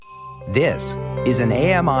This is an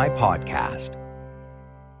AMI podcast.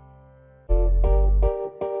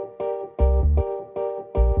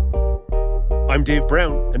 I'm Dave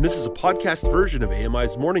Brown, and this is a podcast version of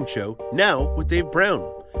AMI's Morning Show, Now with Dave Brown.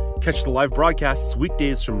 Catch the live broadcasts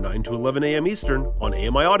weekdays from 9 to 11 a.m. Eastern on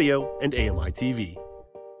AMI Audio and AMI TV.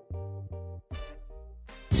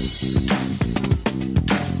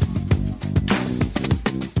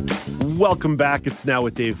 Welcome back. It's Now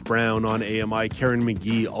with Dave Brown on AMI. Karen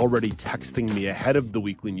McGee already texting me ahead of the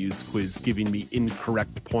weekly news quiz, giving me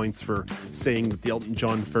incorrect points for saying that the Elton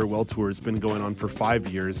John farewell tour has been going on for 5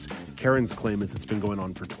 years. Karen's claim is it's been going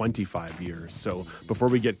on for 25 years. So before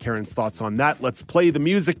we get Karen's thoughts on that, let's play the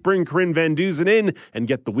music, bring Corinne Van Duzen in, and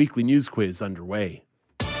get the weekly news quiz underway.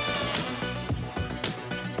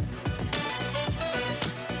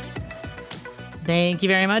 Thank you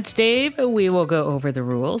very much, Dave. We will go over the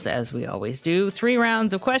rules as we always do. 3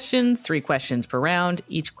 rounds of questions, 3 questions per round.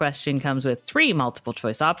 Each question comes with 3 multiple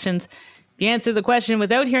choice options. If you answer the question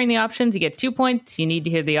without hearing the options, you get 2 points. You need to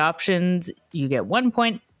hear the options, you get 1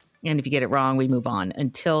 point. And if you get it wrong, we move on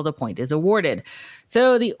until the point is awarded.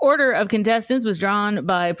 So the order of contestants was drawn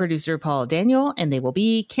by producer Paul Daniel, and they will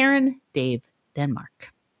be Karen, Dave, then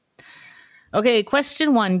Mark. Okay,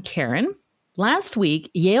 question 1, Karen. Last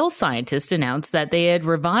week, Yale scientists announced that they had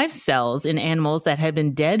revived cells in animals that had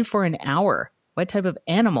been dead for an hour. What type of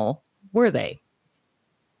animal were they?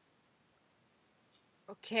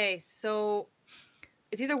 Okay, so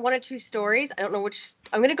it's either 1 or 2 stories. I don't know which.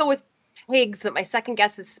 I'm going to go with pigs, but my second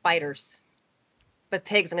guess is spiders. But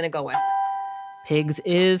pigs I'm going to go with. Pigs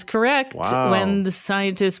is correct. Wow. When the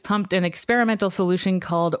scientists pumped an experimental solution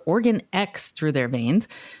called Organ X through their veins,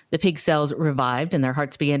 the pig cells revived and their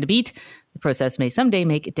hearts began to beat. The process may someday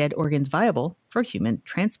make dead organs viable for human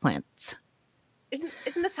transplants.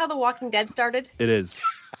 Isn't this how The Walking Dead started? It is.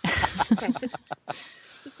 Okay,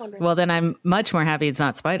 just wondering. Well, then I'm much more happy it's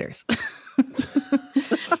not spiders. I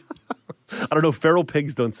don't know. Feral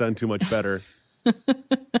pigs don't sound too much better.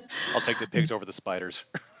 I'll take the pigs over the spiders.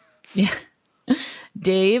 Yeah.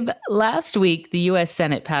 Dave, last week, the U.S.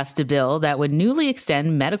 Senate passed a bill that would newly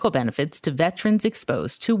extend medical benefits to veterans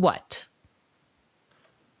exposed to what?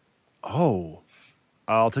 Oh,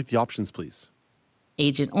 I'll take the options, please.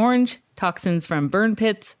 Agent Orange, toxins from burn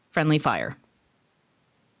pits, friendly fire.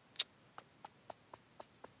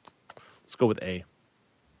 Let's go with A.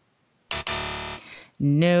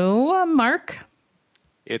 No, Mark.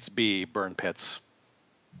 It's B, burn pits.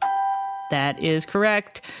 That is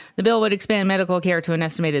correct. The bill would expand medical care to an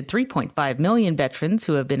estimated 3.5 million veterans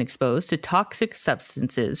who have been exposed to toxic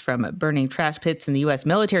substances from burning trash pits in the U.S.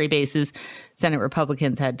 military bases. Senate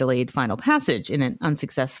Republicans had delayed final passage in an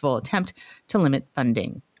unsuccessful attempt to limit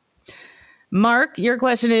funding. Mark, your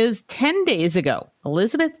question is, 10 days ago,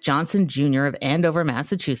 Elizabeth Johnson Jr. of Andover,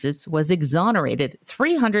 Massachusetts, was exonerated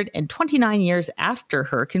 329 years after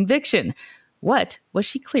her conviction. What was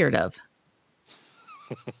she cleared of?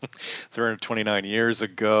 329 years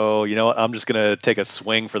ago. You know what? I'm just going to take a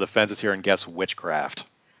swing for the fences here and guess witchcraft.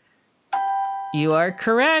 You are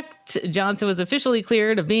correct. Johnson was officially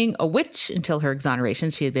cleared of being a witch until her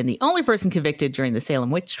exoneration. She had been the only person convicted during the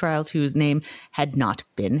Salem witch trials whose name had not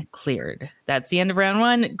been cleared. That's the end of round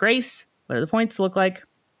 1. Grace, what do the points look like?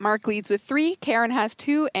 Mark leads with 3, Karen has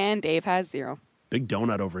 2, and Dave has 0. Big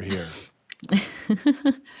donut over here.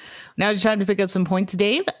 Now it's time to pick up some points,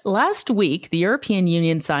 Dave. Last week, the European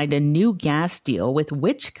Union signed a new gas deal with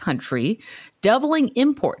which country, doubling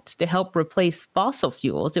imports to help replace fossil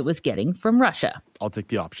fuels it was getting from Russia? I'll take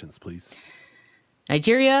the options, please.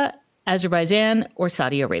 Nigeria, Azerbaijan, or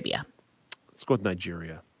Saudi Arabia? Let's go with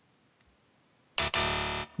Nigeria.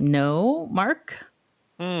 No, Mark?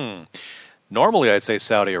 Normally I'd say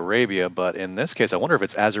Saudi Arabia, but in this case, I wonder if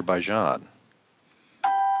it's Azerbaijan.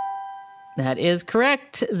 That is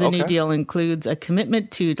correct. The new deal includes a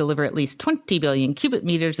commitment to deliver at least 20 billion cubic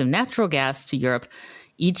meters of natural gas to Europe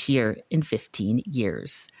each year in 15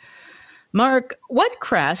 years. Mark, what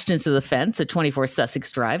crashed into the fence at 24 Sussex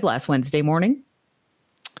Drive last Wednesday morning?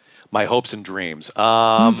 My hopes and dreams.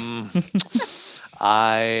 I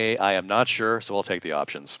am not sure, so I'll take the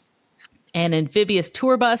options. An amphibious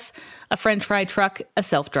tour bus, a French fry truck, a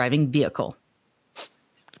self-driving vehicle.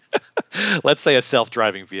 Let's say a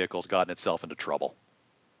self-driving vehicle's gotten itself into trouble.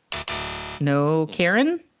 No,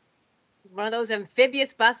 Karen? One of those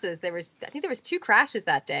amphibious buses. I think there was 2 crashes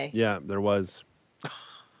that day. Yeah, there was.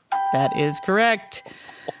 That is correct.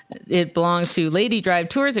 It belongs to Lady Drive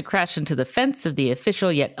Tours. It crashed into the fence of the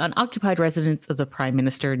official yet unoccupied residence of the Prime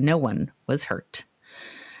Minister. No one was hurt.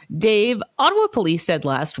 Dave, Ottawa police said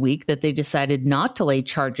last week that they decided not to lay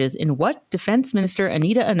charges in what Defense Minister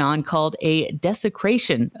Anita Anand called a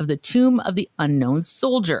desecration of the tomb of the unknown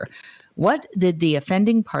soldier. What did the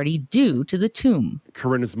offending party do to the tomb?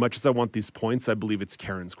 Corinne, as much as I want these points, I believe it's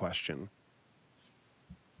Karen's question.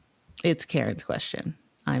 It's Karen's question.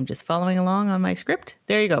 I'm just following along on my script.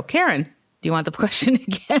 There you go. Karen, do you want the question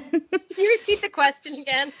again? Can you repeat the question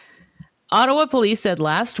again? Ottawa police said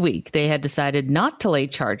last week they had decided not to lay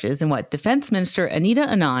charges in what Defense Minister Anita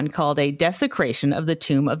Anand called a desecration of the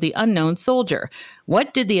tomb of the unknown soldier.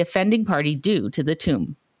 What did the offending party do to the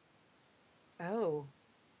tomb? Oh.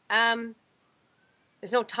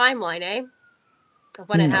 There's no timeline, eh? Of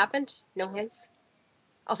when it happened? No hints?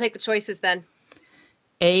 I'll take the choices then.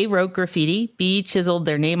 A, wrote graffiti. B, chiseled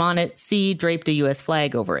their name on it. C, draped a U.S.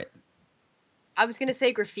 flag over it. I was going to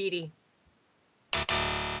say graffiti.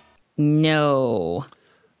 No.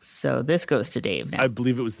 So this goes to Dave now. I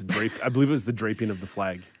believe it was the draping of the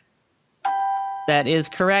flag. That is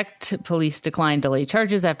correct. Police declined to lay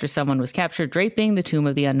charges after someone was captured draping the tomb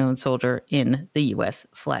of the unknown soldier in the U.S.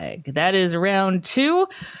 flag. That is round 2.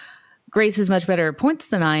 Grace is much better at points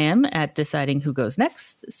than I am at deciding who goes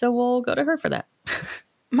next, so we'll go to her for that.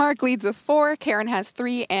 Mark leads with 4, Karen has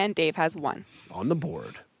 3, and Dave has 1. On the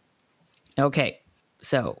board. Okay,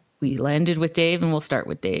 so we landed with Dave, and we'll start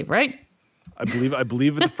with Dave, right? I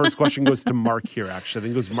believe the first question goes to Mark here, actually. I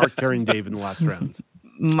think it was Mark, Karen, Dave in the last rounds.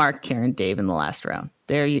 Mark, Karen, Dave in the last round.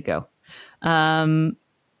 There you go.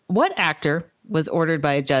 What actor was ordered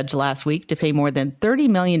by a judge last week to pay more than $30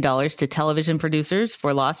 million to television producers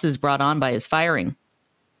for losses brought on by his firing?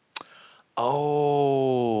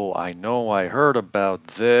 Oh, I know. I heard about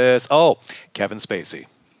this. Oh, Kevin Spacey.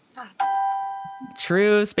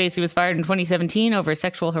 True. Spacey was fired in 2017 over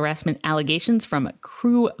sexual harassment allegations from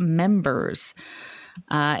crew members.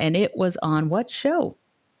 And it was on what show?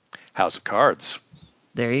 House of Cards.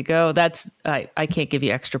 There you go. I can't give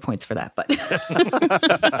you extra points for that, but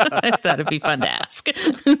I thought it'd be fun to ask.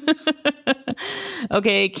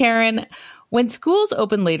 Okay, Karen, when schools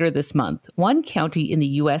open later this month, one county in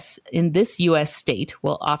this U.S. state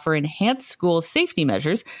will offer enhanced school safety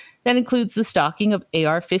measures that includes the stocking of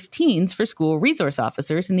AR-15s for school resource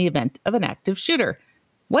officers in the event of an active shooter.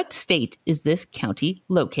 What state is this county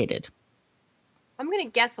located? I'm going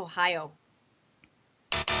to guess Ohio.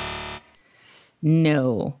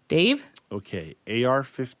 No. Dave? Okay,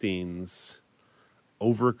 AR-15s,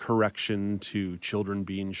 overcorrection to children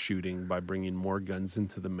being shooting by bringing more guns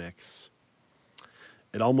into the mix.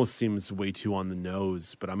 It almost seems way too on the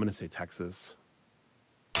nose, but I'm going to say Texas.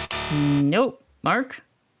 Nope. Mark?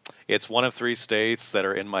 It's one of 3 states that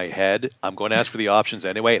are in my head. I'm going to ask for the options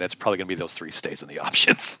anyway, and it's probably going to be those 3 states in the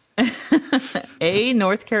options. A,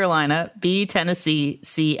 North Carolina. B, Tennessee.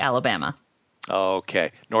 C, Alabama.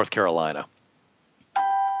 Okay, North Carolina.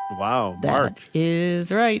 Wow, Mark. That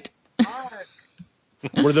is right.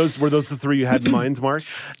 Were those the 3 you had in mind, Mark?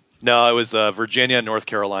 No, it was Virginia, North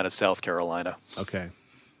Carolina, South Carolina. Okay.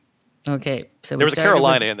 Okay. So there was a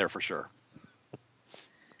Carolina in there for sure.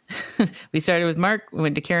 We started with Mark, we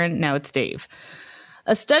went to Karen, now it's Dave.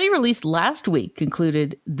 A study released last week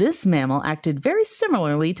concluded this mammal acted very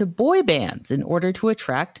similarly to boy bands in order to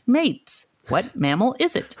attract mates. What mammal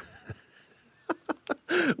is it?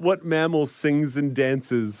 What mammal sings and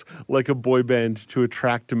dances like a boy band to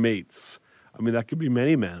attract mates? I mean, that could be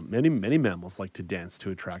many mammals like to dance to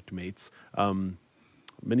attract mates.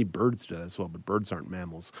 Many birds do that as well, but birds aren't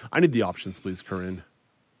mammals. I need the options, please, Corinne.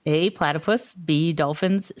 A, platypus. B,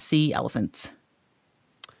 dolphins. C, elephants.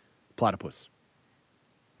 Platypus.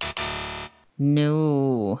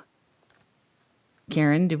 No.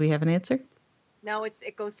 Karen, do we have an answer? No,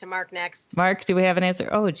 it goes to Mark next. Mark, do we have an answer?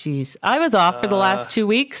 Oh, geez. I was off for the last 2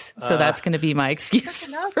 weeks, so that's going to be my excuse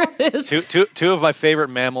for this. Two of my favorite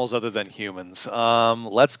mammals other than humans.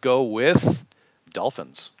 Let's go with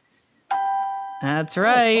dolphins. That's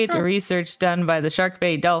right. Research done by the Shark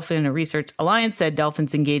Bay Dolphin Research Alliance said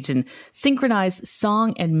dolphins engage in synchronized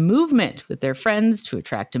song and movement with their friends to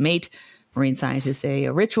attract a mate. Marine scientists say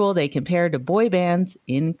a ritual they compare to boy bands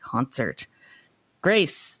in concert.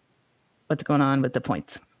 Grace, what's going on with the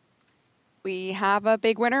points? We have a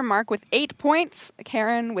big winner, Mark with 8 points,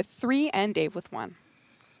 Karen with 3, and Dave with 1.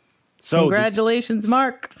 So congratulations,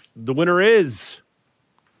 Mark. The winner is...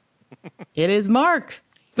 It is Mark.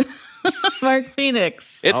 Mark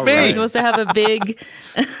Phoenix. It's All me. right. He's supposed to have a big...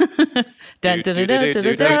 Dun, dun, dun, dun, dun,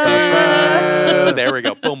 dun, dun. There we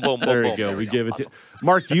go. Boom, boom, boom, There boom. you go. There We go. give it to Awesome.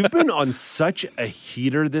 Mark. You've been on such a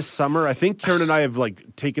heater this summer. I think Karen and I have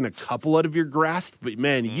taken a couple out of your grasp, but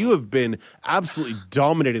man, you have been absolutely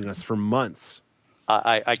dominating us for months.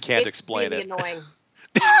 I can't It's explain really it. annoying.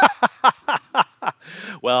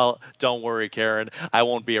 Well, don't worry, Karen. I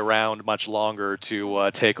won't be around much longer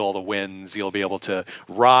to take all the wins. You'll be able to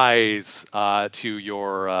rise to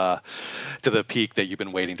the peak that you've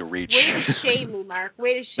been waiting to reach. Way to shame me, Mark.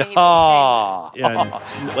 Way to shame me. Oh, Yeah.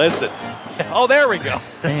 listen. Oh, there we go.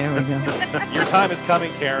 There we go. Your time is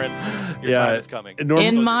coming, Karen. Your time is coming.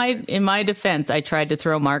 In my defense, I tried to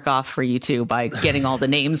throw Mark off for you two by getting all the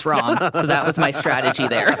names wrong. So that was my strategy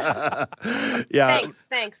there. Yeah.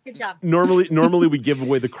 Thanks. Good job. Normally we give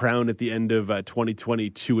away the crown at the end of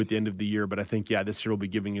 2022 at the end of the year, but I think this year we'll be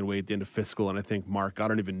giving it away at the end of fiscal. And I think Mark, I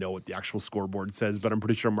don't even know what the actual scoreboard says, but I'm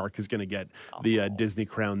pretty sure Mark is going to get the Disney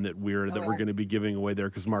crown that we're going to be giving away there,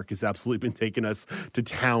 because Mark has absolutely been taking us to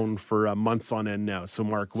town for months on end now. So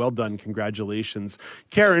Mark, well done, congratulations.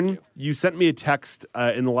 Karen, you sent me a text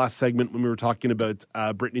in the last segment when we were talking about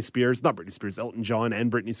Elton John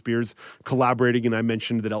and Britney Spears collaborating, and I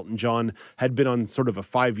mentioned that Elton John had been on sort of a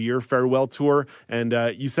 5-year farewell tour, and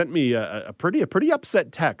you sent me a pretty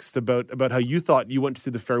upset text about how you thought you went to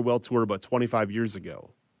see the farewell tour about 25 years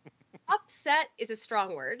ago. Upset is a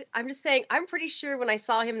strong word. I'm just saying, I'm pretty sure when I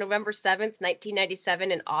saw him November 7th,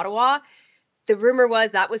 1997 in Ottawa, the rumor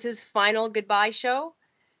was that was his final goodbye show.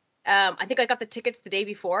 I think I got the tickets the day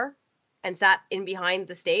before and sat in behind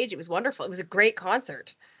the stage. It was wonderful. It was a great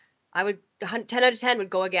concert. I would 10 out of 10 would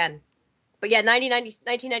go again. But yeah,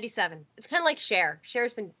 1997. It's kind of like Cher.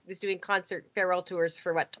 Cher's was doing concert farewell tours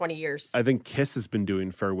for 20 years. I think Kiss has been doing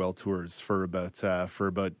farewell tours for about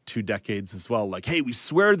 2 decades as well. Like, hey, we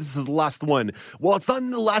swear this is the last one. Well, it's not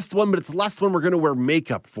the last one, but it's the last one we're going to wear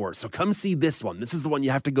makeup for. So come see this one. This is the one you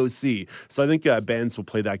have to go see. So I think bands will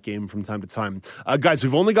play that game from time to time. Guys,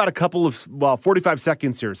 we've only got a couple of 45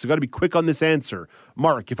 seconds here, so got to be quick on this answer.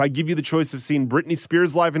 Mark, if I give you the choice of seeing Britney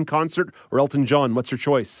Spears live in concert or Elton John, what's your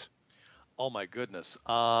choice? Oh, my goodness.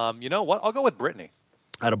 You know what? I'll go with Britney.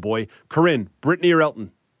 Attaboy. Corinne, Britney or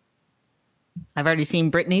Elton? I've already seen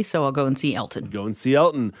Britney, so I'll go and see Elton. Go and see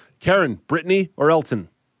Elton. Karen, Britney or Elton?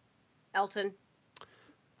 Elton.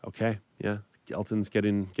 Okay, yeah. Elton's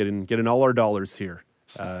getting all our dollars here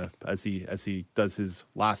as he does his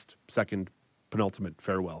second penultimate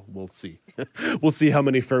farewell. We'll see. We'll see how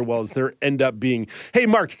many farewells there end up being. Hey,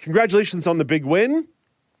 Mark, congratulations on the big win.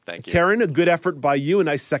 Thank you. Karen, a good effort by you. A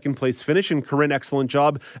nice second place finish. And Corinne, excellent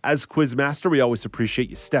job as Quizmaster. We always appreciate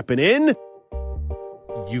you stepping in.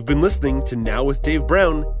 You've been listening to Now with Dave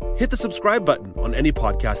Brown. Hit the subscribe button on any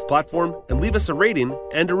podcast platform and leave us a rating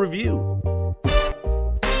and a review.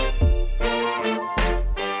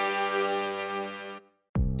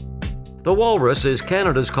 The Walrus is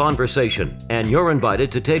Canada's conversation, and you're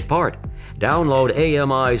invited to take part. Download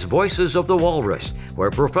AMI's Voices of the Walrus, where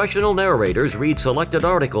professional narrators read selected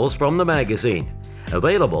articles from the magazine.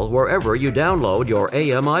 Available wherever you download your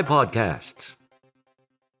AMI podcasts.